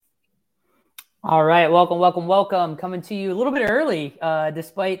All right, welcome. Coming to you a little bit early,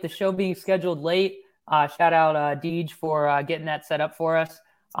 despite the show being scheduled late. Shout out Deej for getting that set up for us.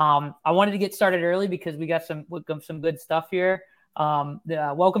 I wanted to get started early because we got some good stuff here.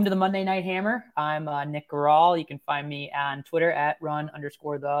 Welcome to the Monday Night Hammer. I'm Nick Garal. You can find me on Twitter at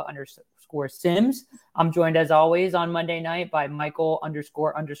run_the_Sims. I'm joined as always on Monday night by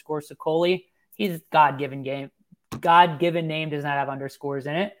Michael__Sicoli. He's God-given name does not have underscores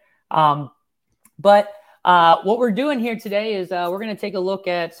in it. But what we're doing here today is we're going to take a look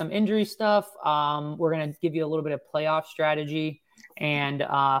at some injury stuff. We're going to give you a little bit of playoff strategy and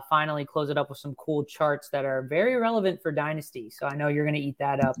finally close it up with some cool charts that are very relevant for Dynasty. So I know you're going to eat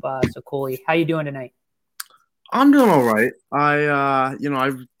that up. So Coley, how you doing tonight? I'm doing all right.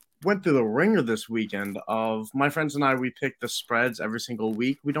 I went through the ringer this weekend of my friends and I. We pick the spreads every single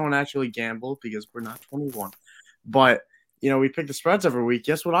week. We don't actually gamble because we're not 21, but we pick the spreads every week.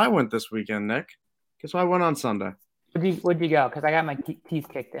 Guess what I went this weekend, Nick? Guess what I went on Sunday? Where'd you go? Because I got my teeth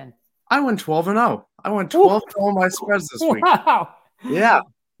kicked in. I went 12-0. I went 12-0 on my spreads this week. Wow. Yeah.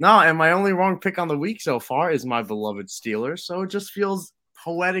 No, and my only wrong pick on the week so far is my beloved Steelers. So it just feels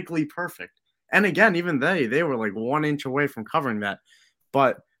poetically perfect. And again, even they were like 1 inch away from covering that.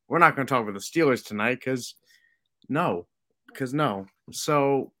 But we're not going to talk about the Steelers tonight because no.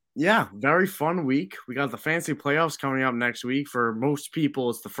 So yeah, very fun week. We got the fantasy playoffs coming up next week. For most people,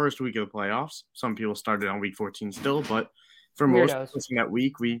 it's the first week of the playoffs. Some people started on week 14 still, but for most people in that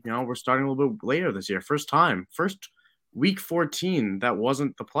week, we're starting a little bit later this year. First week 14 that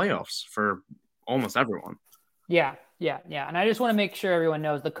wasn't the playoffs for almost everyone. Yeah. And I just want to make sure everyone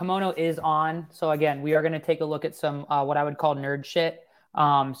knows the kimono is on. So again, we are going to take a look at some what I would call nerd shit.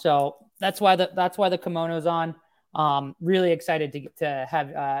 So that's why the kimono's on. Really excited to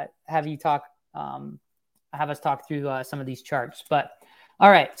have you talk, have us talk through some of these charts. But all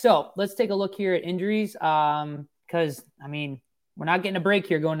right, so let's take a look here at injuries. Because we're not getting a break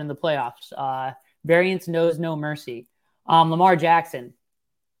here going into the playoffs. Variance knows no mercy. Lamar Jackson.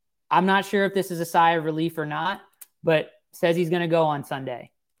 I'm not sure if this is a sigh of relief or not, but says he's going to go on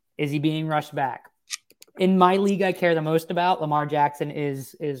Sunday. Is he being rushed back? In my league, I care the most about. Lamar Jackson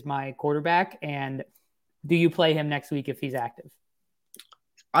is my quarterback, and do you play him next week if he's active?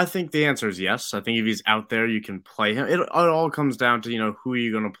 I think the answer is yes. I think if he's out there, you can play him. It all comes down to, who are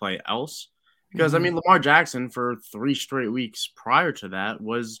you going to play else? Because, Lamar Jackson for 3 straight weeks prior to that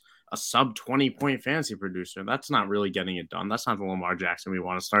was a sub 20-point fantasy producer. That's not really getting it done. That's not the Lamar Jackson we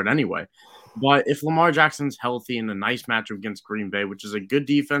want to start anyway. But if Lamar Jackson's healthy in a nice matchup against Green Bay, which is a good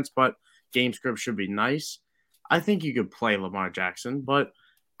defense, but game script should be nice, I think you could play Lamar Jackson. But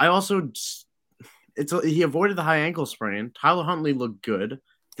I also... he avoided the high ankle sprain. Tyler Huntley looked good.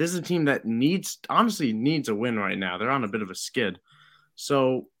 This is a team that needs a win right now. They're on a bit of a skid.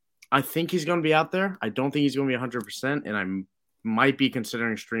 So I think he's going to be out there. I don't think he's going to be 100%, and I might be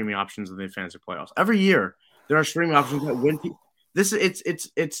considering streaming options in the fantasy playoffs. Every year, there are streaming options that win.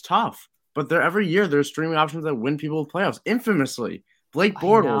 It's tough, but every year there's streaming options that win people with playoffs. Infamously, Blake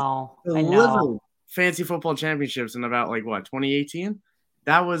Bortles delivered fantasy football championships in about 2018.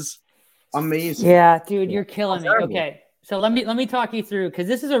 That was amazing. Yeah, dude, you're killing me. Okay, so let me talk you through, because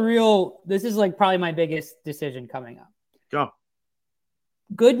this is probably my biggest decision coming up. Go.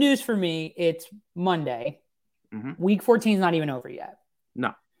 Good news for me, it's Monday. Mm-hmm. Week 14 is not even over yet.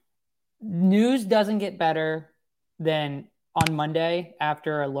 No. News doesn't get better than on Monday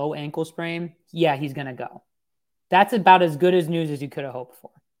after a low ankle sprain. Yeah, he's going to go. That's about as good as news as you could have hoped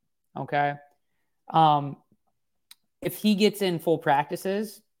for. Okay. If he gets in full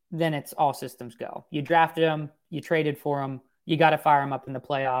practices, then it's all systems go. You drafted him, you traded for him, you got to fire him up in the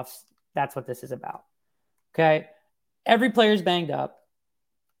playoffs. That's what this is about. Okay. Every player's banged up,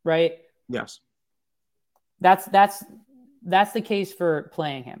 right? Yes. That's the case for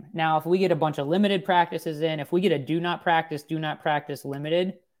playing him. Now, if we get a bunch of limited practices in, if we get a do not practice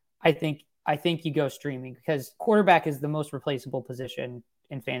limited, I think you go streaming, because quarterback is the most replaceable position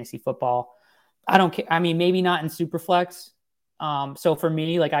in fantasy football. I don't care. Maybe not in Superflex. So for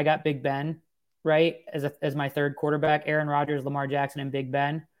me, I got Big Ben, right, as my third quarterback, Aaron Rodgers, Lamar Jackson, and Big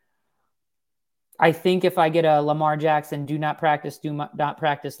Ben. I think if I get a Lamar Jackson do not practice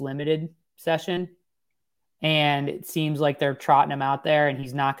limited session, and it seems like they're trotting him out there and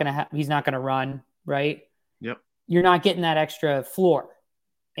he's not gonna run, right? Yep. You're not getting that extra floor,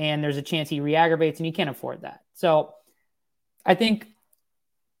 and there's a chance he re-aggravates, and you can't afford that. So I think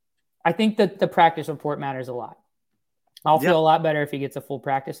that the practice report matters a lot. I'll feel a lot better if he gets a full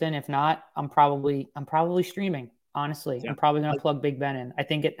practice in. If not, I'm probably streaming. Honestly, I'm probably going to plug Big Ben in. I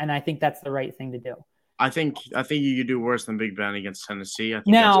think that's the right thing to do. I think you could do worse than Big Ben against Tennessee.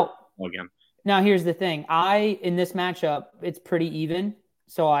 Now here's the thing. In this matchup, it's pretty even.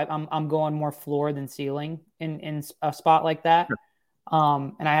 So I'm going more floor than ceiling in a spot like that.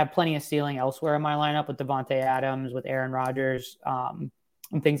 And I have plenty of ceiling elsewhere in my lineup with Devontae Adams, with Aaron Rodgers, and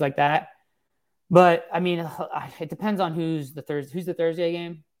things like that. But I mean, it depends on who's the Thursday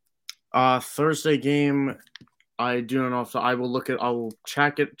game. Thursday game. I do not know if I will look at. I will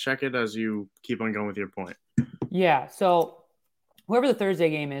check it as you keep on going with your point. Yeah. So whoever the Thursday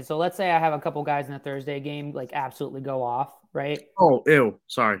game is. So let's say I have a couple guys in the Thursday game like absolutely go off, right? Oh, ew.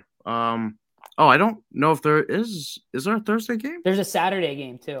 Sorry. Oh, I don't know if there is. Is there a Thursday game? There's a Saturday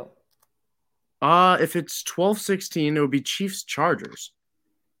game too. If it's 12-16, it would be Chiefs Chargers.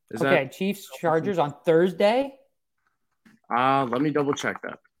 Is okay, that... Chiefs Chargers on Thursday? Let me double check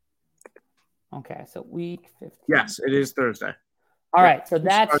that. Okay, so week 15. Yes, it is Thursday. All right, so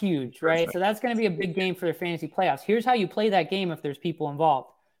that's huge, right? So that's going to be a big game for the fantasy playoffs. Here's how you play that game if there's people involved.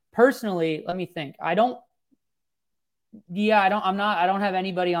 Personally, let me think. I don't have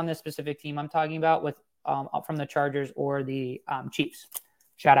anybody on this specific team I'm talking about with from the Chargers or the Chiefs.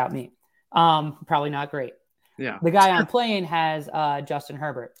 Shout out me. Probably not great. Yeah. The guy I'm playing has Justin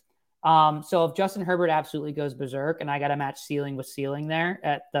Herbert. So if Justin Herbert absolutely goes berserk and I got to match ceiling with ceiling there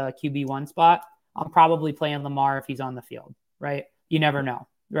at the QB1 spot, I'm probably playing Lamar if he's on the field, right? You never know,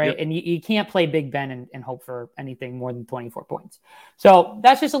 right? Yep. And you can't play Big Ben and hope for anything more than 24 points. So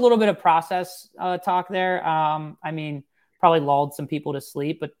that's just a little bit of process talk there. I mean, probably lulled some people to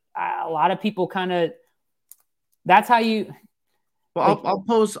sleep, but a lot of people kind of, that's how you. Well,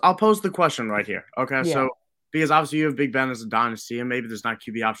 like, I'll pose the question right here. Okay. Yeah. So, because obviously you have Big Ben as a dynasty and maybe there's not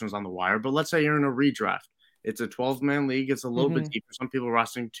QB options on the wire, but let's say you're in a redraft. It's a 12-man league. It's a little bit deeper. Some people are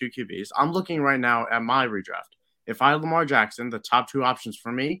rostering 2 QBs. I'm looking right now at my redraft. If I had Lamar Jackson, the top 2 options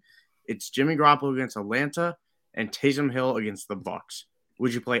for me, it's Jimmy Garoppolo against Atlanta and Taysom Hill against the Bucs.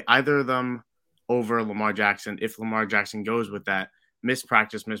 Would you play either of them over Lamar Jackson if Lamar Jackson goes with that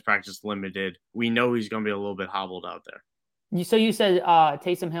mispractice limited? We know he's going to be a little bit hobbled out there. So you said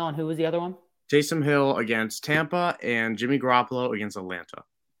Taysom Hill, and who was the other one? Taysom Hill against Tampa and Jimmy Garoppolo against Atlanta.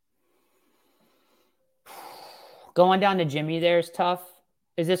 Going down to Jimmy there is tough.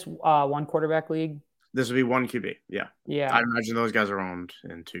 Is this one quarterback league? This would be 1 QB. Yeah. Yeah. I imagine those guys are owned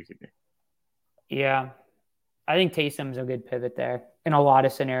in 2 QB. Yeah. I think Taysom's a good pivot there in a lot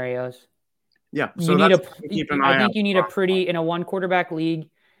of scenarios. Yeah. So I think you need a pretty, in a 1 quarterback league,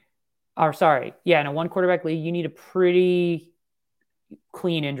 in a 1 quarterback league, you need a pretty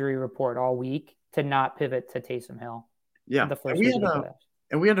clean injury report all week to not pivot to Taysom Hill. Yeah.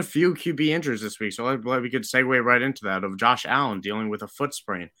 And we had a few QB injuries this week, so we could segue right into that of Josh Allen dealing with a foot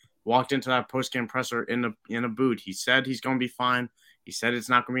sprain. Walked into that post-game presser in a boot. He said he's going to be fine. He said it's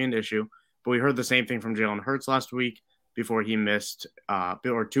not going to be an issue. But we heard the same thing from Jalen Hurts last week before he missed,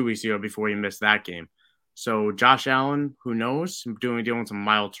 or 2 weeks ago before he missed that game. So Josh Allen, who knows, dealing with some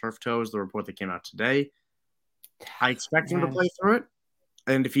mild turf toes, the report that came out today. I expect him to play through it.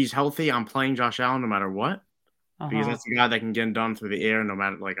 And if he's healthy, I'm playing Josh Allen no matter what. Because that's the guy that can get it done through the air no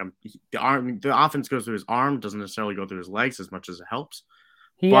matter, the offense goes through his arm, doesn't necessarily go through his legs as much as it helps.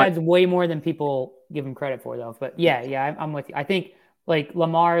 He adds way more than people give him credit for, though. But yeah, I'm with you. I think like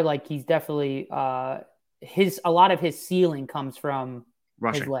Lamar, like he's definitely a lot of his ceiling comes from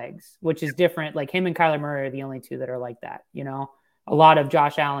rushing. His legs, which is different. Like him and Kyler Murray are the only 2 that are like that. You know, a lot of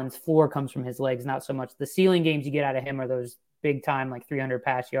Josh Allen's floor comes from his legs, not so much the ceiling games you get out of him are those big time like 300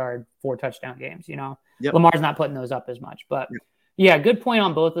 pass yard, 4 touchdown games. You know, Lamar's not putting those up as much, but. Yeah, good point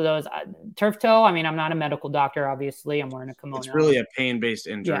on both of those. Turf toe, I mean, I'm not a medical doctor, obviously. I'm wearing a kimono. It's really a pain-based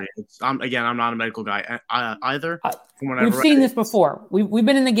injury. Yeah. I'm not a medical guy either. We've seen this before. We've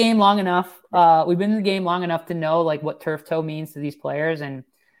been in the game long enough. We've been in the game long enough to know like what turf toe means to these players, and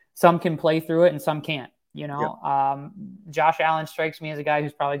some can play through it and some can't. You know, Josh Allen strikes me as a guy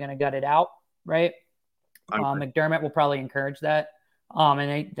who's probably going to gut it out, right? McDermott will probably encourage that.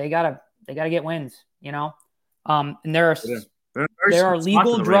 And they gotta get wins, you know. And there are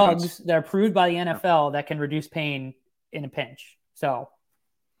legal drugs that are approved by the NFL that can reduce pain in a pinch. So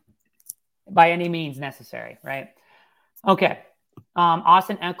by any means necessary, right? Okay.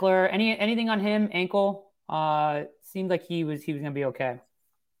 Austin Eckler, anything on him? Ankle? Seemed like he was going to be okay.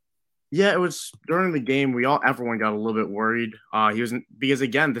 Yeah, it was during the game. Everyone got a little bit worried. Because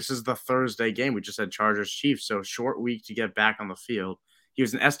again, this is the Thursday game. We just had Chargers Chiefs, so short week to get back on the field. He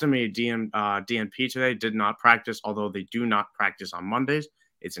was an estimated DNP today, did not practice, although they do not practice on Mondays.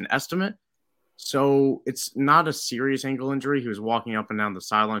 It's an estimate. So it's not a serious ankle injury. He was walking up and down the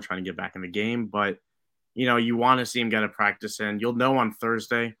sideline trying to get back in the game. But, you know, you want to see him get a practice in. You'll know on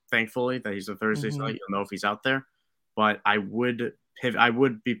Thursday, thankfully, that he's a Thursday slate. You'll know if he's out there. But I would I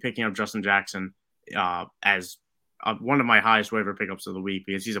would be picking up Justin Jackson as one of my highest waiver pickups of the week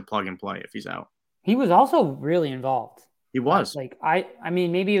because he's a plug and play if he's out. He was also really involved. He was. I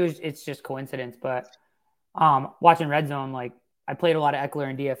mean, maybe it's just coincidence, but watching Red Zone, like I played a lot of Eckler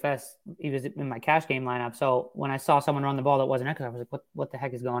in DFS. He was in my cash game lineup. So when I saw someone run the ball that wasn't Eckler, I was like, what the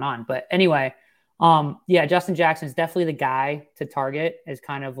heck is going on? But anyway, yeah, Justin Jackson is definitely the guy to target as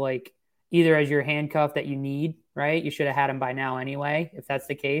kind of like either as your handcuff that you need, right? You should have had him by now anyway, if that's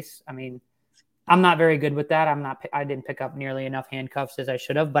the case. I mean, I'm not very good with that. I didn't pick up nearly enough handcuffs as I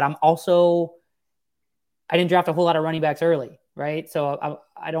should have, but I didn't draft a whole lot of running backs early, right? So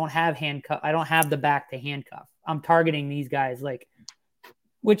I don't have I don't have the back to handcuff. I'm targeting these guys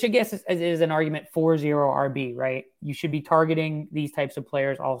which I guess is an argument for zero RB, right? You should be targeting these types of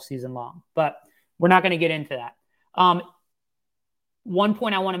players all season long, but we're not going to get into that. One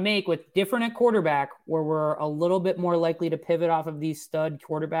point I want to make with different at quarterback, where we're a little bit more likely to pivot off of these stud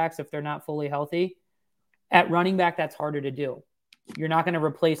quarterbacks if they're not fully healthy. At running back, that's harder to do. You're not going to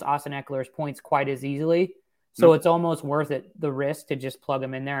replace Austin Eckler's points quite as easily. So It's almost worth it, the risk, to just plug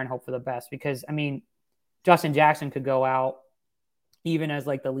him in there and hope for the best. Because, I mean, Justin Jackson could go out even as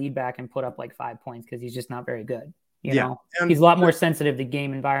like the lead back and put up like 5 points because he's just not very good. You know, he's a lot more sensitive to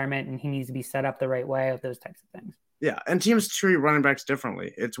game environment and he needs to be set up the right way with those types of things. Yeah, and teams treat running backs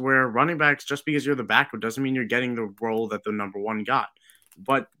differently. It's where running backs, just because you're the backup, doesn't mean you're getting the role that the number one got.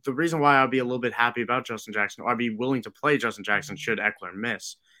 But the reason why I'd be a little bit happy about Justin Jackson, or I'd be willing to play Justin Jackson should Eckler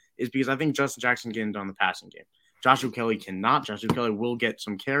miss, is because I think Justin Jackson can done the passing game. Joshua Kelly cannot. Joshua Kelly will get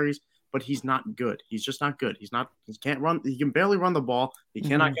some carries, but he's not good. He's just not good. He can't run. He can barely run the ball. He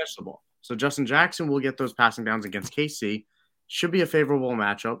cannot catch the ball. So Justin Jackson will get those passing downs against KC. Should be a favorable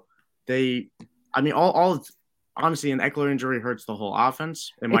matchup. Honestly, an Eckler injury hurts the whole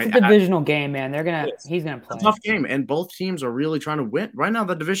offense. It's a divisional game, man. He's gonna play. It's a tough game, and both teams are really trying to win. Right now,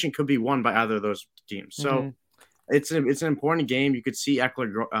 the division could be won by either of those teams. So it's an important game. You could see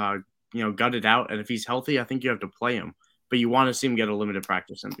Eckler, gutted out, and if he's healthy, I think you have to play him. But you want to see him get a limited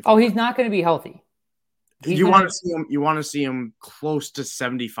practice in. Oh, he's not going to be healthy. You want to see him close to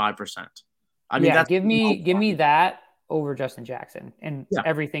 75%. I mean, give me that over Justin Jackson and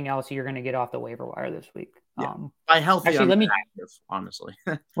everything else you're going to get off the waiver wire this week. Yeah. By healthy, actually, active, honestly.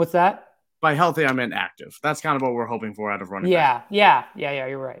 What's that? By healthy, I meant active. That's kind of what we're hoping for out of running back. Yeah.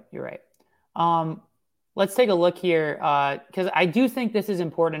 You're right. Let's take a look here because I do think this is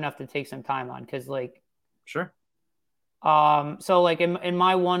important enough to take some time on because, sure. So, in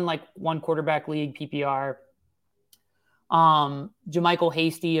my one quarterback league PPR, JaMychal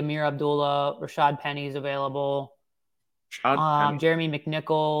Hasty, Amir Abdullah, Rashad Penny is available. Jeremy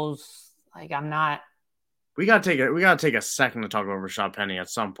McNichols. We gotta take a second to talk about Rashad Penny at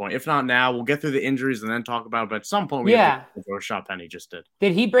some point. If not now, we'll get through the injuries and then talk about it. But at some point, we have to what Rashad Penny just did.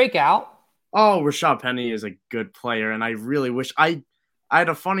 Did he break out? Oh, Rashad Penny is a good player, and I really wish I had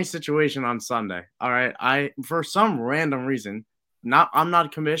a funny situation on Sunday. All right, for some random reason, I'm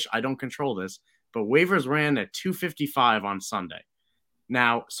not commish. I don't control this, but waivers ran at 255 on Sunday.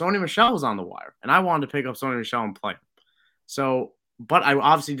 Now, Sony Michel was on the wire, and I wanted to pick up Sony Michel and play him. So, but I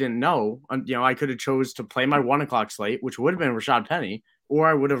obviously didn't know. I could have chose to play my 1 o'clock slate, which would have been Rashad Penny, or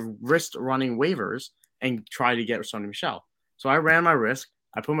I would have risked running waivers and try to get Sony Michel. So I ran my risk.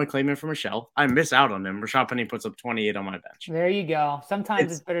 I put my claim in for Michel. I miss out on him. Rashad Penny puts up 28 on my bench. There you go. Sometimes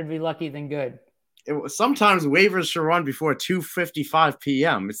it's better to be lucky than good. Sometimes waivers should run before 2:55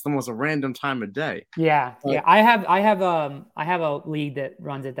 p.m. It's the most random time of day. Yeah. I have a league that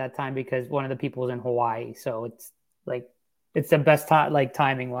runs at that time because one of the people is in Hawaii. So it's the best time,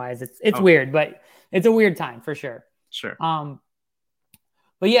 timing wise. It's weird, but it's a weird time for sure. Sure.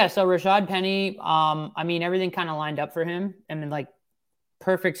 But yeah, so Rashad Penny, everything kind of lined up for him.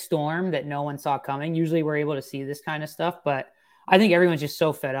 Perfect storm that no one saw coming. Usually we're able to see this kind of stuff, but I think everyone's just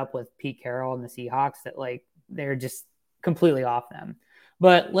so fed up with Pete Carroll and the Seahawks that they're just completely off them.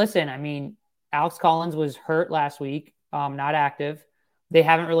 But listen, Alex Collins was hurt last week, not active. They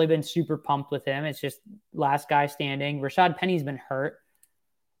haven't really been super pumped with him. It's just last guy standing. Rashad Penny's been hurt,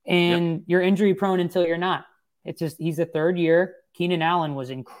 and you're injury prone until you're not. It's just he's a third year. Keenan Allen was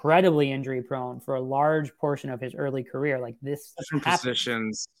incredibly injury prone for a large portion of his early career. Different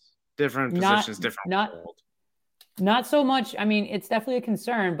positions, different world. Not so much. It's definitely a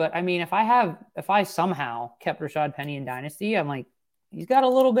concern, but if I somehow kept Rashad Penny in Dynasty, I'm he's got a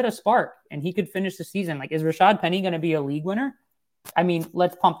little bit of spark and he could finish the season. Is Rashad Penny going to be a league winner?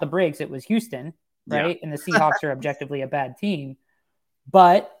 Let's pump the brakes. It was Houston, right? Yeah. And the Seahawks are objectively a bad team,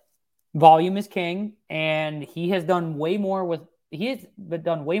 but volume is king, and he has done way more with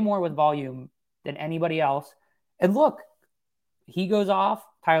volume than anybody else. And look, he goes off,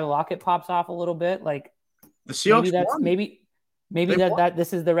 Tyler Lockett pops off a little bit. Like the Seahawks won. Maybe that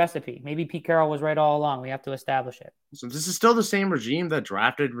this is the recipe. Maybe Pete Carroll was right all along. We have to establish it. So this is still the same regime that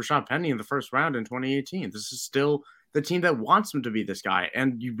drafted Rashad Penny in the first round in 2018. This is still the team that wants him to be this guy.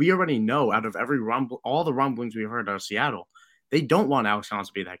 And we already know out of all the rumblings we heard out of Seattle, they don't want Alex Collins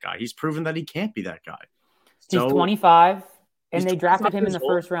to be that guy. He's proven that he can't be that guy. He's 25, and they drafted him in the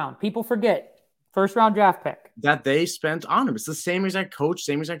first round. People forget. First round draft pick. That they spent on him. It's the same exact coach,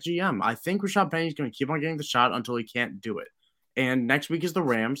 same exact GM. I think Rashad Penny is going to keep on getting the shot until he can't do it. And next week is the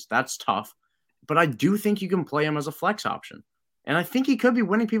Rams. That's tough. But I do think you can play him as a flex option. And I think he could be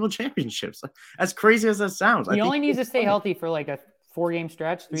winning people championships. As crazy as that sounds. He only needs to stay healthy for like a 4-game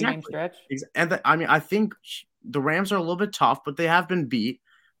stretch, 3-game stretch. And I think the Rams are a little bit tough, but they have been beat.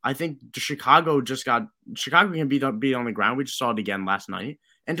 I think Chicago can beat on the ground. We just saw it again last night.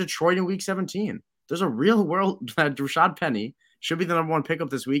 And Detroit in week 17. There's a real world that Rashad Penny should be the number one pickup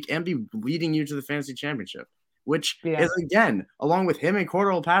this week and be leading you to the fantasy championship, which is, again, along with him and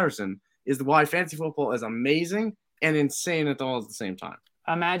Cordell Patterson, is why fantasy football is amazing and insane at the same time.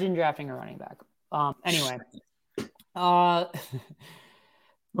 Imagine drafting a running back. Anyway,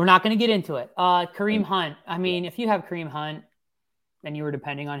 we're not going to get into it. Kareem Hunt. I mean, if you have Kareem Hunt and you were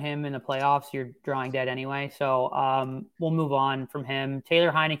depending on him in the playoffs, you're drawing dead anyway. So we'll move on from him.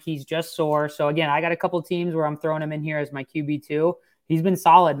 Taylor Heineke's just sore. So again, I got a couple teams where I'm throwing him in here as my QB2. He's been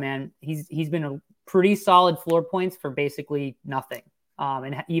solid, man. He's been a pretty solid floor points for basically nothing.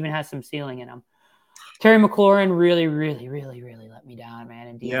 And even has some ceiling in him. Terry McLaurin really, really, really, really let me down, man.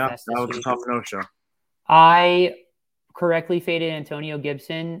 In DFS that was a tough no-show. I correctly faded Antonio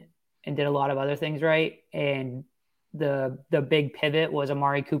Gibson and did a lot of other things right. And the big pivot was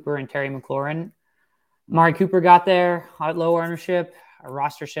Amari Cooper and Terry McLaurin. Amari Cooper got there at low ownership,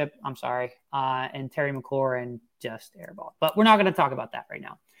 rostership, and Terry McLaurin just airballed. But we're not going to talk about that right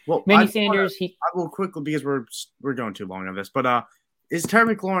now. Well, Manny Sanders. I will quickly, because we're going too long on this, but is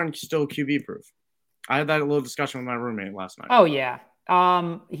Terry McLaurin still QB proof? I had that little discussion with my roommate last night. Oh yeah.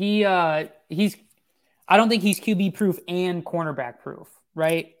 He's I don't think he's QB proof and cornerback proof,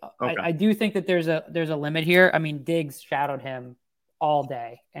 right? Okay. I do think that there's a limit here. I mean, Diggs shadowed him all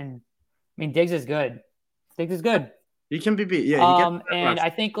day, and I mean Diggs is good. He can be beat. Yeah. And I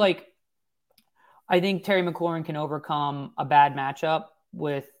think Terry McLaurin can overcome a bad matchup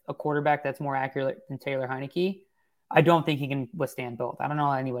with a quarterback that's more accurate than Taylor Heinicke. I don't think he can withstand both. I don't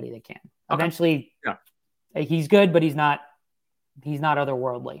know anybody that can. Okay. Eventually, he's good, but he's not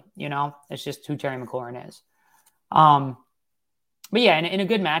otherworldly. You know, it's just who Terry McLaurin is. But yeah, in a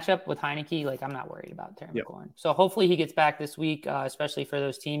good matchup with Heinicke, like I'm not worried about Terry McLaurin. So hopefully he gets back this week, especially for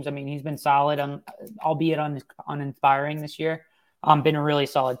those teams. I mean, he's been solid, albeit uninspiring this year. Been a really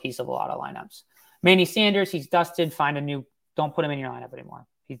solid piece of a lot of lineups. Manny Sanders, he's dusted. Don't put him in your lineup anymore.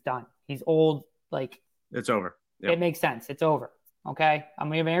 He's done. He's old. Like it's over. Yep. It makes sense. It's over. Okay.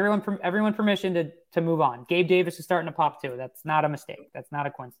 I'm giving everyone permission to move on. Gabe Davis is starting to pop too. That's not a mistake. That's not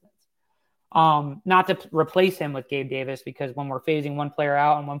a coincidence. Not to replace him with Gabe Davis, because when we're phasing one player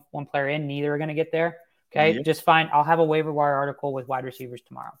out and one player in, neither are going to get there. Okay. Yep. Just fine. I'll have a waiver wire article with wide receivers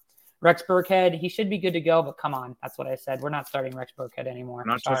tomorrow. Rex Burkhead, he should be good to go, but come on. That's what I said. We're not starting Rex Burkhead anymore.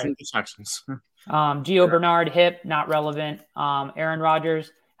 Not starting the Texans. Gio Bernard, hip, not relevant. Aaron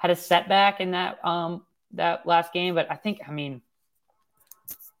Rodgers had a setback in that last game, but I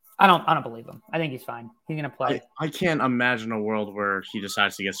don't believe him. I think he's fine. He's going to play. I can't imagine a world where he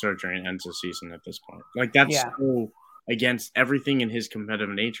decides to get surgery and ends the season at this point. Like that's so against everything in his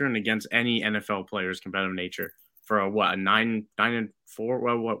competitive nature and against any NFL player's competitive nature for a 9-4.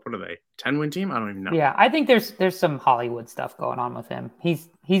 Well, what are they? 10-win team? I don't even know. Yeah, I think there's some Hollywood stuff going on with him. He's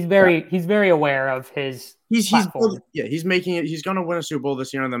very aware of his. He's making it. He's going to win a Super Bowl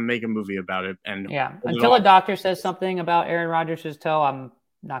this year and then make a movie about it. And until a doctor says something about Aaron Rodgers' toe, I'm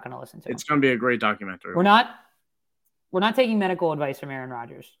not going to listen to it. It's going to be a great documentary. We're not taking medical advice from Aaron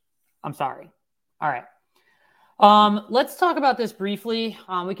Rodgers. I'm sorry. All right. Let's talk about this briefly.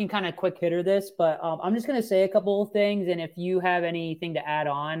 We can kind of quick hitter this, but I'm just going to say a couple of things. And if you have anything to add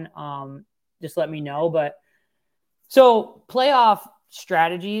on, just let me know. But so playoff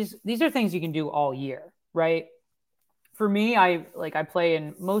strategies, these are things you can do all year, right? For me, I play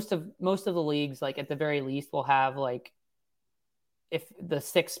in most of the leagues, like at the very least we'll have like, if the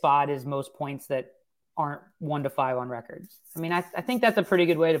 6th spot is most points that aren't 1 to 5 on records. I mean, I think that's a pretty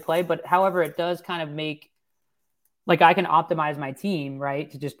good way to play, but however, it does kind of make, like I can optimize my team, right,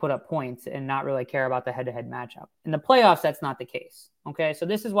 to just put up points and not really care about the head-to-head matchup. In the playoffs, that's not the case. Okay, so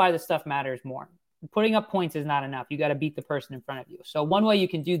this is why this stuff matters more. Putting up points is not enough. You got to beat the person in front of you. So one way you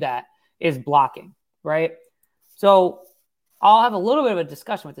can do that is blocking, right? So I'll have a little bit of a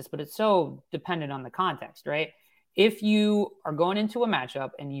discussion with this, but it's so dependent on the context, right? If you are going into a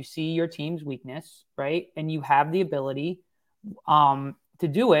matchup and you see your team's weakness, right, and you have the ability to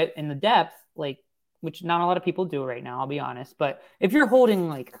do it in the depth, like, which not a lot of people do right now, I'll be honest. But if you're holding,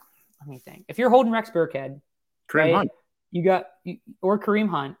 like, let me think, if you're holding Rex Burkhead, Kareem right, Hunt. or Kareem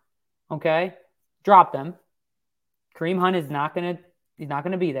Hunt, okay, drop them. Kareem Hunt is not gonna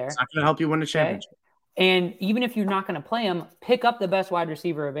be there. It's not gonna help you win a championship. And even if you're not going to play him, pick up the best wide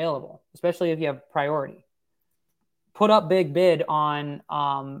receiver available, especially if you have priority. Put up big bid on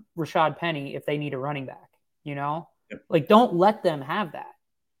Rashad Penny if they need a running back, you know? Yep. Like, don't let them have that,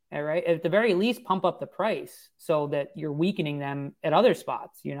 all right? At the very least, pump up the price so that you're weakening them at other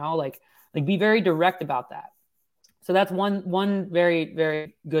spots, you know? Like be very direct about that. So that's one very,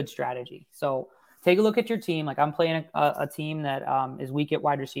 very good strategy. So take a look at your team. Like, I'm playing a team that is weak at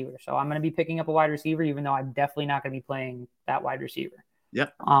wide receiver. So I'm going to be picking up a wide receiver, even though I'm definitely not going to be playing that wide receiver.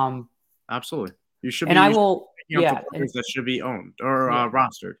 Yep. Absolutely. You should be. And I will. Yeah. Players that should be owned or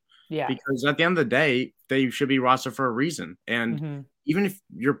rostered. Yeah. Because at the end of the day, they should be rostered for a reason. And even if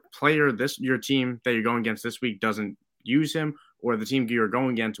your team that you're going against this week doesn't use him, or the team you're going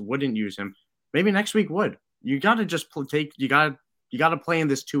against wouldn't use him, maybe next week would. You got to just you got to play in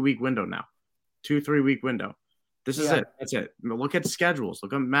this 2-week window now. 2-3 week window. This is it. That's it. Look at schedules.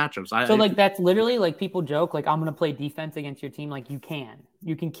 Look at matchups. That's literally, like, people joke, like, I'm going to play defense against your team. Like, you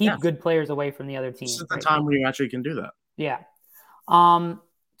can keep good players away from the other team. This is the time where you actually can do that. Yeah.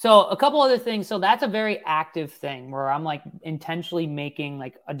 So a couple other things. So that's a very active thing where I'm, like, intentionally making,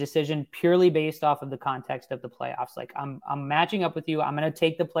 like, a decision purely based off of the context of the playoffs. Like, I'm matching up with you. I'm going to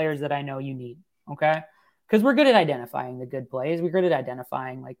take the players that I know you need. Okay. Because we're good at identifying the good plays. We're good at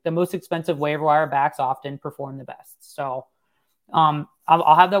identifying, like, the most expensive waiver wire backs often perform the best. So I'll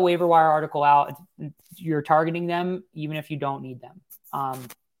have that waiver wire article out. You're targeting them even if you don't need them.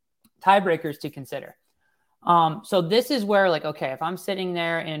 Tiebreakers to consider. So this is where, like, okay, if I'm sitting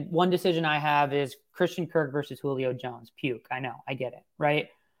there and one decision I have is Christian Kirk versus Julio Jones, puke. I know, I get it, right?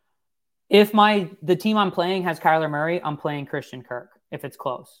 If the team I'm playing has Kyler Murray, I'm playing Christian Kirk if it's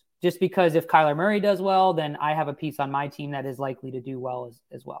close. Just because if Kyler Murray does well, then I have a piece on my team that is likely to do well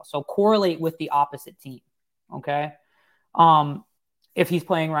as well. So correlate with the opposite team, okay? If he's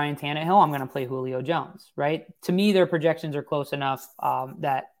playing Ryan Tannehill, I'm going to play Julio Jones, right? To me, their projections are close enough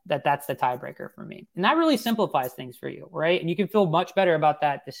that's the tiebreaker for me. And that really simplifies things for you, right? And you can feel much better about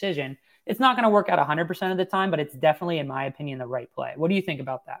that decision. It's not going to work out 100% of the time, but it's definitely, in my opinion, the right play. What do you think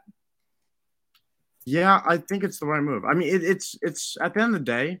about that? Yeah, I think it's the right move. I mean, it's at the end of the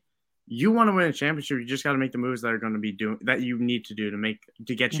day, you want to win a championship, you just got to make the moves that are going to be that you need to do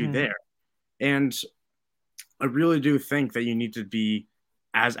to get you there. And I really do think that you need to be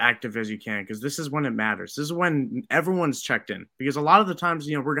as active as you can, because this is when it matters. This is when everyone's checked in, because a lot of the times,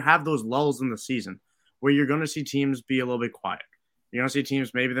 we're going to have those lulls in the season where you're going to see teams be a little bit quiet. You're going to see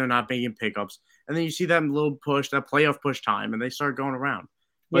teams, maybe they're not making pickups, and then you see that little push, that playoff push time, and they start going around.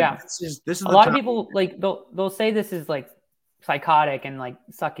 But this is a lot of people, like, they'll say this is, like, psychotic and, like,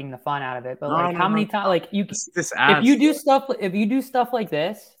 sucking the fun out of it, but how many times, like, if you do stuff like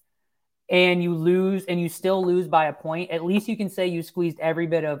this and you lose and you still lose by a point, at least you can say you squeezed every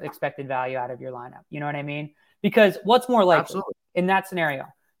bit of expected value out of your lineup. You know what I mean? Because what's more likely in that scenario,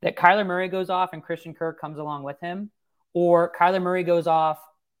 that Kyler Murray goes off and Christian Kirk comes along with him, or Kyler Murray goes off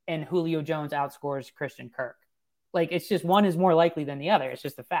and Julio Jones outscores Christian Kirk? Like, it's just, one is more likely than the other. It's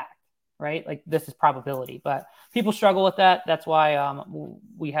just a fact, right? Like, this is probability, but people struggle with that. That's why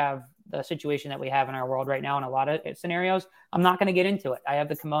we have the situation that we have in our world right now in a lot of scenarios. I'm not going to get into it. I have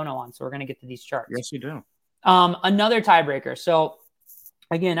the kimono on, so we're going to get to these charts. Yes, you do. Another tiebreaker. So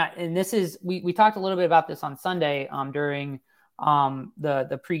again, and this is, we talked a little bit about this on Sunday during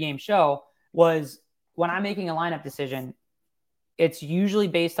the pregame show, was when I'm making a lineup decision, it's usually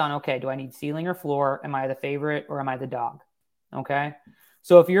based on, okay, do I need ceiling or floor? Am I the favorite or am I the dog? Okay.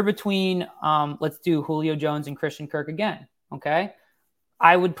 So if you're between, let's do Julio Jones and Christian Kirk again. Okay.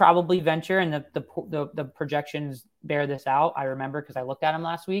 I would probably venture, and the projections bear this out. I remember because I looked at him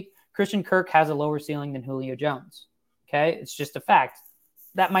last week. Christian Kirk has a lower ceiling than Julio Jones. Okay. It's just a fact.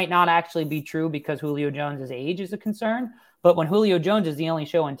 That might not actually be true because Julio Jones' age is a concern. But when Julio Jones is the only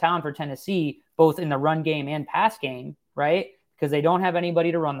show in town for Tennessee, both in the run game and pass game, right? Because they don't have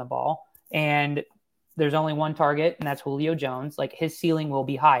anybody to run the ball, and there's only one target, and that's Julio Jones. Like, his ceiling will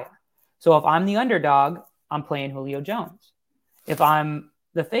be higher. So if I'm the underdog, I'm playing Julio Jones. If I'm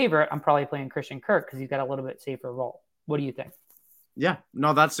the favorite, I'm probably playing Christian Kirk because he's got a little bit safer role. What do you think? Yeah,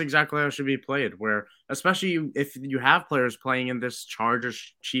 no, that's exactly how it should be played, where especially if you have players playing in this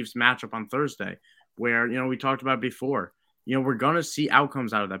Chargers-Chiefs matchup on Thursday, where, we talked about before, we're going to see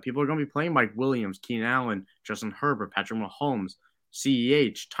outcomes out of that. People are going to be playing Mike Williams, Keenan Allen, Justin Herbert, Patrick Mahomes,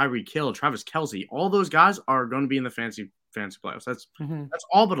 CEH, Tyreek Hill, Travis Kelce. All those guys are going to be in the fantasy playoffs. That's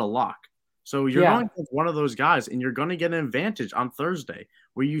all but a lock. So you're going to have one of those guys, and you're going to get an advantage on Thursday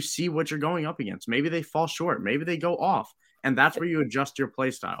where you see what you're going up against. Maybe they fall short. Maybe they go off. And that's where you adjust your play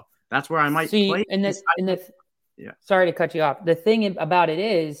style. That's where I might play. Sorry to cut you off. The thing about it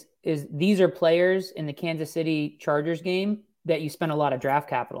is these are players in the Kansas City Chargers game that you spend a lot of draft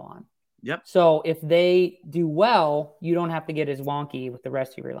capital on. Yep. So if they do well, you don't have to get as wonky with the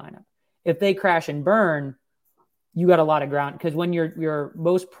rest of your lineup. If they crash and burn, you got a lot of ground, because when your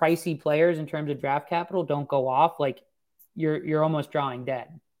most pricey players in terms of draft capital don't go off, like you're almost drawing dead,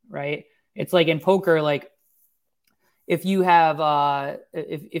 right? It's like in poker, like if you have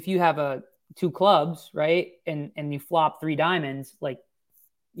if you have two clubs, right, and you flop 3 diamonds, like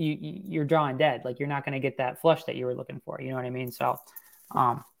you're drawing dead. Like you're not going to get that flush that you were looking for. You know what I mean? So,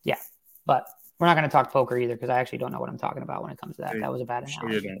 yeah. But we're not going to talk poker either, because I actually don't know what I'm talking about when it comes to that. That was a bad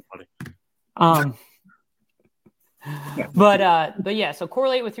analogy. But yeah, so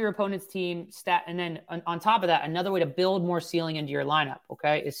correlate with your opponent's team stat, and then on top of that, another way to build more ceiling into your lineup,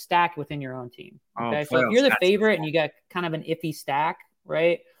 okay, is stack within your own team. Okay, so if you're the favorite and you got kind of an iffy stack,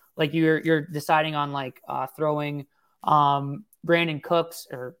 right? Like you're deciding on like throwing Brandon Cooks,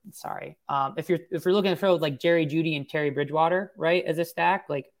 or if you're looking to throw like Jerry Jeudy and Terry Bridgewater, right, as a stack,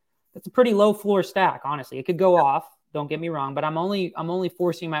 like that's a pretty low floor stack. Honestly, it could go off. Don't get me wrong, but I'm only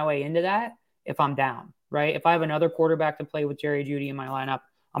forcing my way into that if I'm down. Right. If I have another quarterback to play with Jerry Jeudy in my lineup,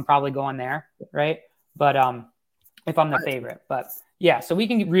 I'm probably going there. Right. But if I'm the favorite, but yeah, so we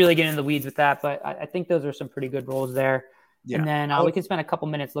can really get into the weeds with that. But I think those are some pretty good roles there. Yeah. And then we can spend a couple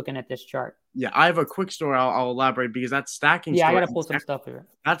minutes looking at this chart. Yeah. I have a quick story. I'll elaborate, because that stacking. Yeah. I got to pull some stuff here.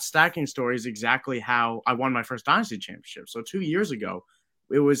 That stacking story is exactly how I won my first Dynasty championship. So 2 years ago,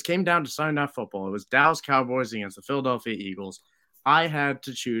 it came down to Sunday Night Football. It was Dallas Cowboys against the Philadelphia Eagles. I had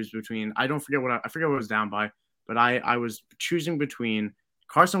to choose between, I forget what I was down by, but I was choosing between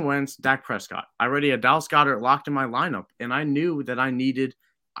Carson Wentz, Dak Prescott. I already had Dallas Goedert locked in my lineup, and I knew that I needed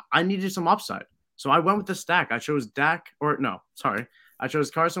some upside. So I went with the stack. I chose I chose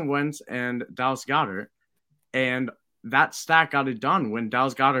Carson Wentz and Dallas Goedert, and that stack got it done when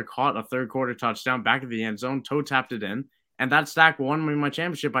Dallas Goedert caught a third quarter touchdown back of the end zone, toe tapped it in, and that stack won me my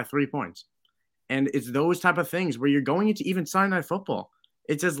championship by 3 points. And it's those type of things where you're going into even Sunday Night Football.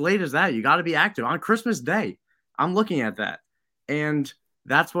 It's as late as that. You got to be active on Christmas Day. I'm looking at that. And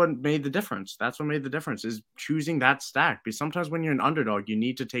that's what made the difference. That's what made the difference, is choosing that stack. Because sometimes when you're an underdog, you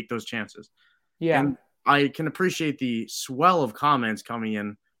need to take those chances. Yeah. And I can appreciate the swell of comments coming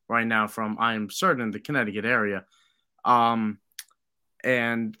in right now from, I'm certain, the Connecticut area. And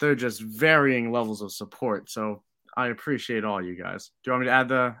they're just varying levels of support. So I appreciate all you guys. Do you want me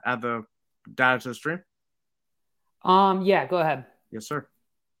to add the data to the stream? Yeah, go ahead. Yes, sir.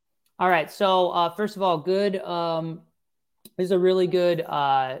 All right. So first of all, good. This is a really good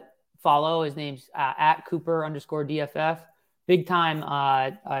follow. His name's at Cooper_DFF. Big time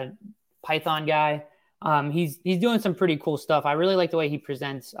Python guy. He's doing some pretty cool stuff. I really like the way he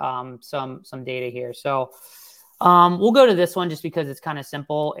presents some data here. So we'll go to this one just because it's kind of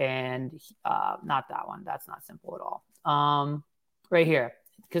simple, and not that one. That's not simple at all. Right here,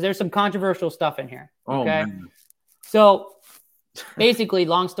 because there's some controversial stuff in here. Okay. Oh, so basically,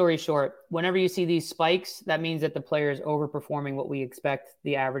 long story short, whenever you see these spikes, that means that the player is overperforming what we expect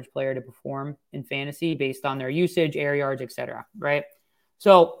the average player to perform in fantasy based on their usage, air yards, etc. Right?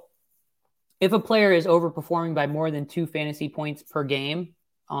 So if a player is overperforming by more than 2 fantasy points per game,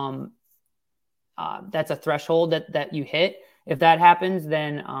 that's a threshold that you hit. If that happens,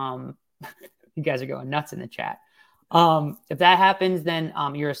 then you guys are going nuts in the chat. If that happens, then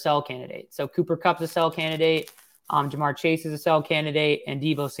you're a sell candidate. So Cooper Kupp's a sell candidate. Jamar Chase is a sell candidate, and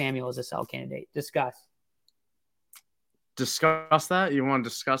Deebo Samuel is a sell candidate. Discuss that? You want to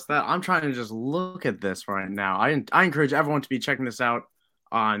discuss that? I'm trying to just look at this right now. I encourage everyone to be checking this out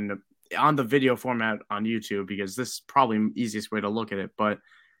on the video format on YouTube, because this is probably the easiest way to look at it. But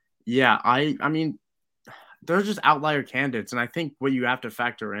yeah, I mean, they're just outlier candidates. And I think what you have to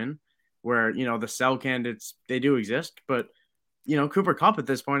factor in, where, the sell candidates, they do exist, but, Cooper Kupp at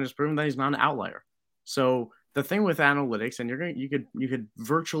this point has proven that he's not an outlier. So the thing with analytics, and you could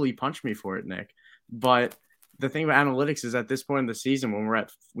virtually punch me for it, Nick, but the thing about analytics is, at this point in the season, when we're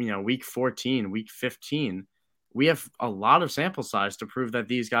at, week 14, week 15, we have a lot of sample size to prove that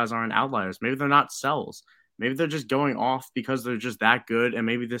these guys aren't outliers. Maybe they're not sells. Maybe they're just going off because they're just that good, and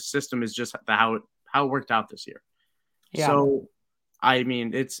maybe this system is just how it worked out this year. Yeah. So, I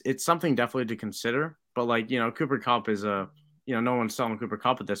mean, it's something definitely to consider. But like, Cooper Kupp is no one's selling Cooper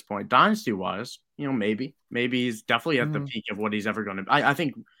Kupp at this point. Dynasty wise, maybe he's definitely at the peak of what he's ever going to be. I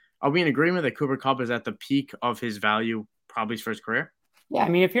think, are we in agreement that Cooper Kupp is at the peak of his value probably for his career? Yeah, I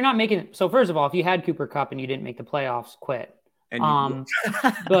mean, if you're not making – so first of all, if you had Cooper Kupp and you didn't make the playoffs, quit.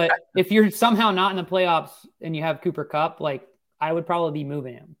 But if you're somehow not in the playoffs and you have Cooper Kupp, like, I would probably be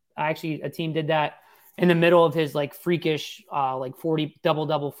moving him. A team did that in the middle of his, like, freakish, 40 double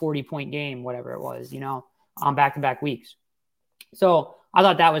 40-point game, whatever it was, on back-to-back weeks. So I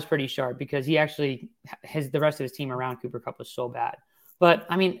thought that was pretty sharp because he actually the rest of his team around Cooper Kupp was so bad. But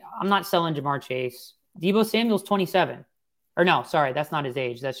I mean, I'm not selling Ja'Marr Chase. Deebo Samuel's 27. Or no, sorry, that's not his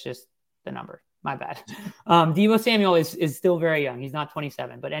age. That's just the number. My bad. Deebo Samuel is still very young. He's not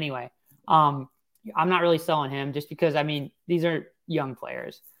 27. But anyway, I'm not really selling him just because, I mean, these are young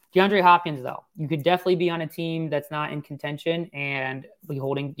players. DeAndre Hopkins, though, you could definitely be on a team that's not in contention and be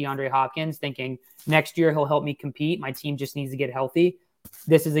holding DeAndre Hopkins thinking next year he'll help me compete. My team just needs to get healthy.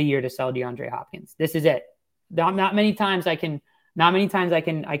 This is a year to sell DeAndre Hopkins. This is it. Not many times I can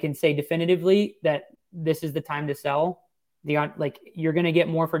say definitively that this is the time to sell. Like, you're going to get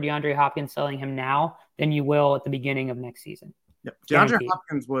more for DeAndre Hopkins selling him now than you will at the beginning of next season. Yep. DeAndre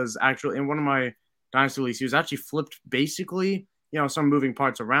Hopkins was actually in one of my dynasty leagues. He was actually flipped basically, some moving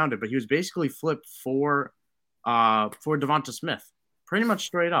parts around it, but he was basically flipped for Devonta Smith, pretty much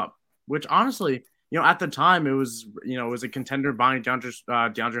straight up, which honestly, at the time it was a contender buying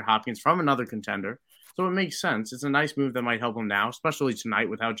DeAndre Hopkins from another contender. So it makes sense. It's a nice move that might help him now, especially tonight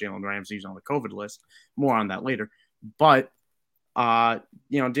without Jalen Ramsey's on the COVID list. More on that later. But,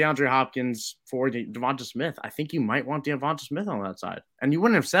 DeAndre Hopkins for Devonta Smith, I think you might want Devonta Smith on that side. And you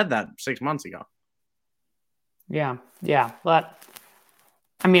wouldn't have said that 6 months ago. Yeah. But,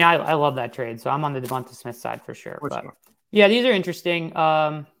 I mean, I love that trade. So I'm on the Devonta Smith side for sure. But, yeah, these are interesting.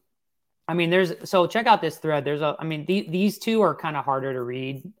 I mean, so check out this thread. These two are kind of harder to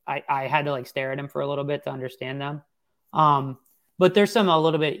read. I had to stare at them for a little bit to understand them. But there's a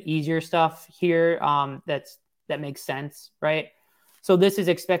little bit easier stuff here that makes sense, right? So this is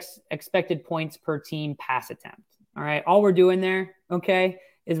expected points per team pass attempt. All right. All we're doing there, okay,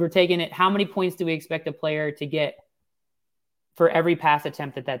 is we're taking it. How many points do we expect a player to get for every pass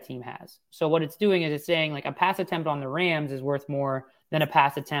attempt that team has? So what it's doing is it's saying a pass attempt on the Rams is worth more than a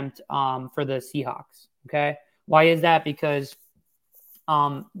pass attempt for the Seahawks. Okay. Why is that? Because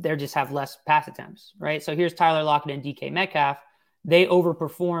they just have less pass attempts, right? So here's Tyler Lockett and DK Metcalf. They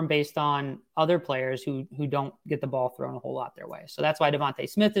overperform based on other players who don't get the ball thrown a whole lot their way. So that's why Devontae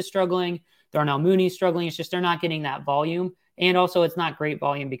Smith is struggling. Darnell Mooney's struggling. It's just they're not getting that volume. And also it's not great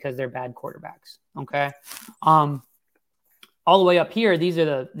volume because they're bad quarterbacks. Okay. All the way up here, these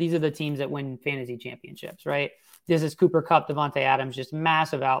are the teams that win fantasy championships, right? This is Cooper Kupp, Devontae Adams, just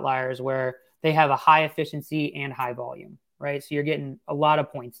massive outliers where they have a high efficiency and high volume, right? So you're getting a lot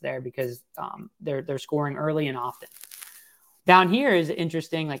of points there because they're scoring early and often. Down here is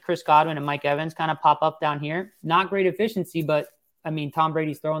interesting, Chris Godwin and Mike Evans kind of pop up down here. Not great efficiency, but, I mean, Tom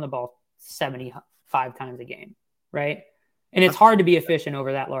Brady's throwing the ball 75 times a game, right? And it's hard to be efficient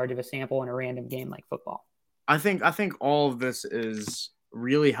over that large of a sample in a random game like football. I think all of this is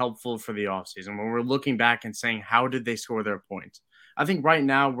really helpful for the offseason when we're looking back and saying, how did they score their points? I think right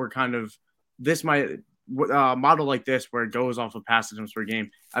now we're kind of – this might – model like this where it goes off of pass attempts per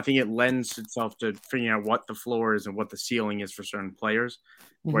game, I think it lends itself to figuring out what the floor is and what the ceiling is for certain players,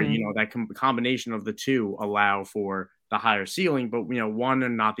 where that combination of the two allow for the higher ceiling, but one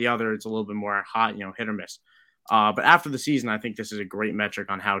and not the other, it's a little bit more hot, hit or miss. But after the season, I think this is a great metric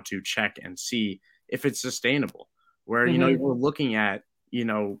on how to check and see if it's sustainable. Where you're looking at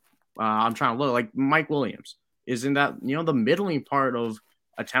I'm trying to look like Mike Williams is in that the middling part of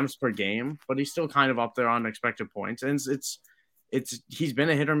attempts per game, but he's still kind of up there on expected points. And he's been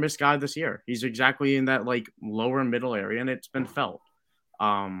a hit or miss guy this year. He's exactly in that lower middle area, and it's been felt.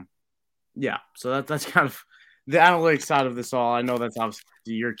 So that's kind of the analytics side of this all. I know that's obviously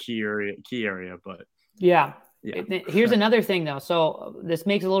your key area, but yeah. Here's another thing though. So this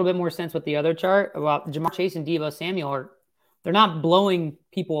makes a little bit more sense with the other chart about Ja'Marr Chase and Deebo Samuel. They're not blowing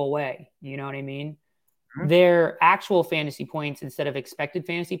people away. You know what I mean? Their actual fantasy points instead of expected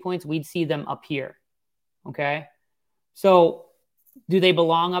fantasy points, we'd see them up here. Okay. So do they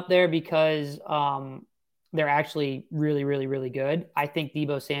belong up there because they're actually really, really, really good? I think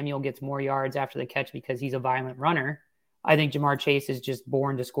Deebo Samuel gets more yards after the catch because he's a violent runner. I think Ja'Marr Chase is just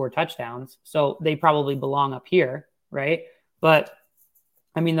born to score touchdowns. So they probably belong up here. Right. But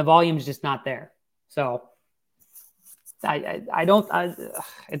I mean, the volume is just not there. So I don't.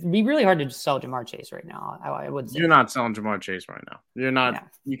 It'd be really hard to just sell Ja'Marr Chase right now. I would say you're not selling Ja'Marr Chase right now. You're not. Yeah.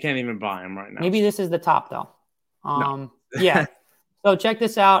 You can't even buy him right now. Maybe this is the top though. No. Yeah. So check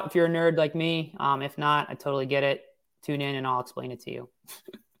this out if you're a nerd like me. If not, I totally get it. Tune in and I'll explain it to you.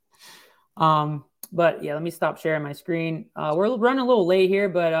 But yeah, let me stop sharing my screen. We're running a little late here,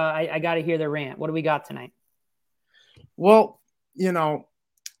 but I got to hear the rant. What do we got tonight? Well,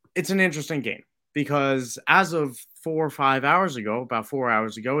 it's an interesting game because as of 4 or 5 hours ago, about 4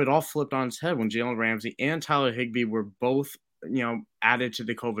 hours ago, it all flipped on its head when Jalen Ramsey and Tyler Higbee were both, added to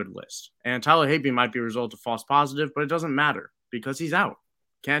the COVID list. And Tyler Higbee might be a result of false positive, but it doesn't matter because he's out.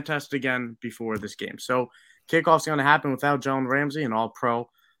 Can't test again before this game. So kickoff's going to happen without Jalen Ramsey, an all-pro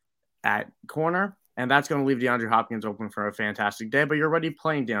at corner. And that's going to leave DeAndre Hopkins open for a fantastic day. But you're already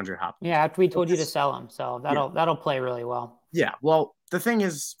playing DeAndre Hopkins. Yeah, after we told you to sell him. So that'll play really well. Yeah, well, the thing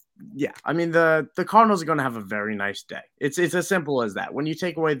is, I mean, the Cardinals are going to have a very nice day. It's as simple as that. When you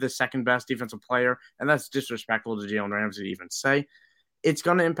take away the second best defensive player, and that's disrespectful to Jalen Ramsey to even say, it's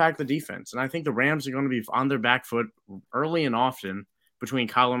going to impact the defense. And I think the Rams are going to be on their back foot early and often between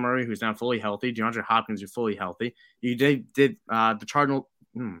Kyler Murray, who's now fully healthy, DeAndre Hopkins, who's fully healthy.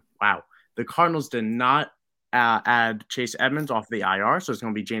 The Cardinals did not add Chase Edmonds off the IR, so it's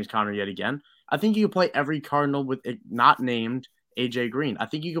going to be James Conner yet again. I think you could play every Cardinal with it not named AJ Green. I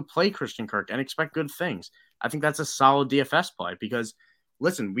think you could play Christian Kirk and expect good things. I think that's a solid DFS play because,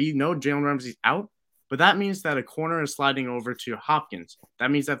 listen, we know Jalen Ramsey's out, but that means that a corner is sliding over to Hopkins.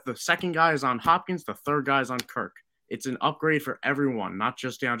 That means that the second guy is on Hopkins, the third guy is on Kirk. It's an upgrade for everyone, not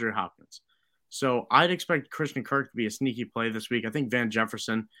just DeAndre Hopkins. So I'd expect Christian Kirk to be a sneaky play this week. I think Van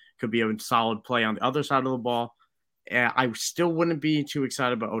Jefferson could be a solid play on the other side of the ball. I still wouldn't be too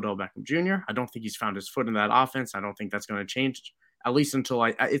excited about Odell Beckham Jr. I don't think he's found his foot in that offense. I don't think that's going to change, at least until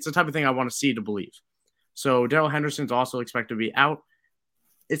it's the type of thing I want to see to believe. So Darrell Henderson's also expected to be out.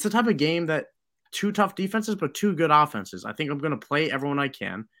 It's the type of game that two tough defenses, but two good offenses. I think I'm going to play everyone I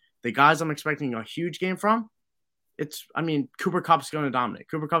can. The guys I'm expecting a huge game from, Cooper Kupp's going to dominate.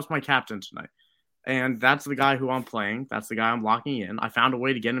 Cooper Kupp's my captain tonight. And that's the guy who I'm playing. That's the guy I'm locking in. I found a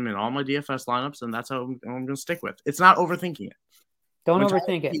way to get him in all my DFS lineups, and that's how I'm going to stick with. It's not overthinking it. Don't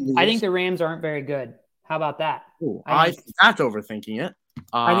overthink it. I think the Rams aren't very good. How about that? I think that's overthinking it.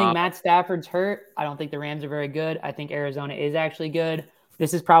 I think Matt Stafford's hurt. I don't think the Rams are very good. I think Arizona is actually good.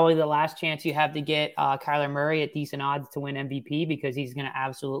 This is probably the last chance you have to get Kyler Murray at decent odds to win MVP because he's going to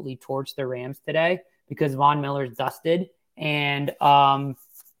absolutely torch the Rams today because Von Miller's dusted. And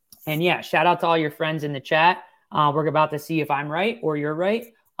yeah, shout out to all your friends in the chat. We're about to see if I'm right or you're right.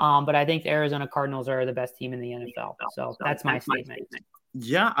 But I think the Arizona Cardinals are the best team in the NFL. So that's my statement.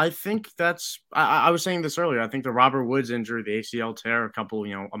 Yeah, I think that's – I was saying this earlier. I think the Robert Woods injury, the ACL tear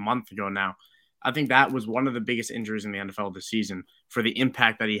a month ago now, I think that was one of the biggest injuries in the NFL this season for the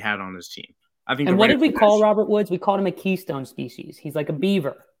impact that he had on his team. And what did we call Robert Woods? We called him a keystone species. He's like a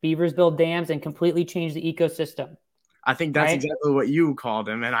beaver. Beavers build dams and completely change the ecosystem. I think that's exactly what you called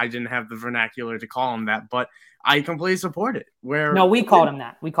him, and I didn't have the vernacular to call him that, but I completely support it. No, we called him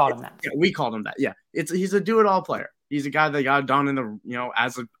that. Yeah, we called him that. Yeah, he's a do-it-all player. He's a guy that got done in the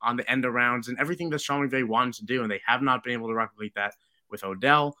on the end of rounds and everything that Sean McVay wanted to do, and they have not been able to replicate that with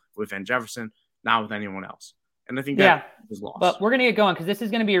Odell, with Van Jefferson, not with anyone else. And I think that was lost. But we're gonna get going because this is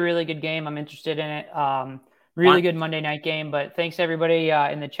gonna be a really good game. I'm interested in it. Really good Monday night game. But thanks everybody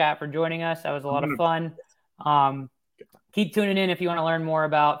in the chat for joining us. That was a lot of fun. Keep tuning in if you want to learn more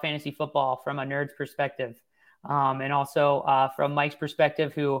about fantasy football from a nerd's perspective. And also from Mike's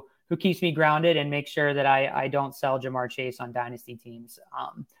perspective, who keeps me grounded and makes sure that I don't sell Ja'Marr Chase on dynasty teams,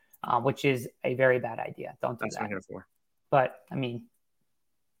 which is a very bad idea. Don't do that. That's what I'm here for. But,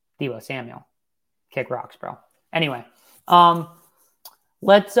 Deebo Samuel, kick rocks, bro. Anyway,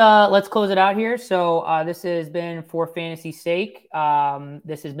 let's close it out here. So this has been For Fantasy's Sake.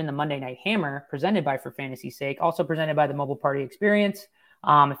 This has been the Monday Night Hammer presented by For Fantasy's Sake, also presented by the Mobile Party Experience.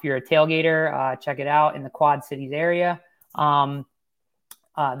 If you're a tailgater, check it out in the Quad Cities area.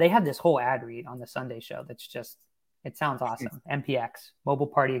 They had this whole ad read on the Sunday show. It sounds awesome. MPX, Mobile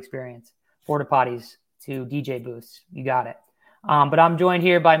Party Experience, porta potties to DJ booths. You got it. But I'm joined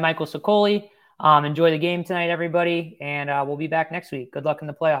here by Michael Socoli. Enjoy the game tonight, everybody. And we'll be back next week. Good luck in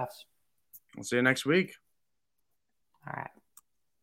the playoffs. We'll see you next week. All right.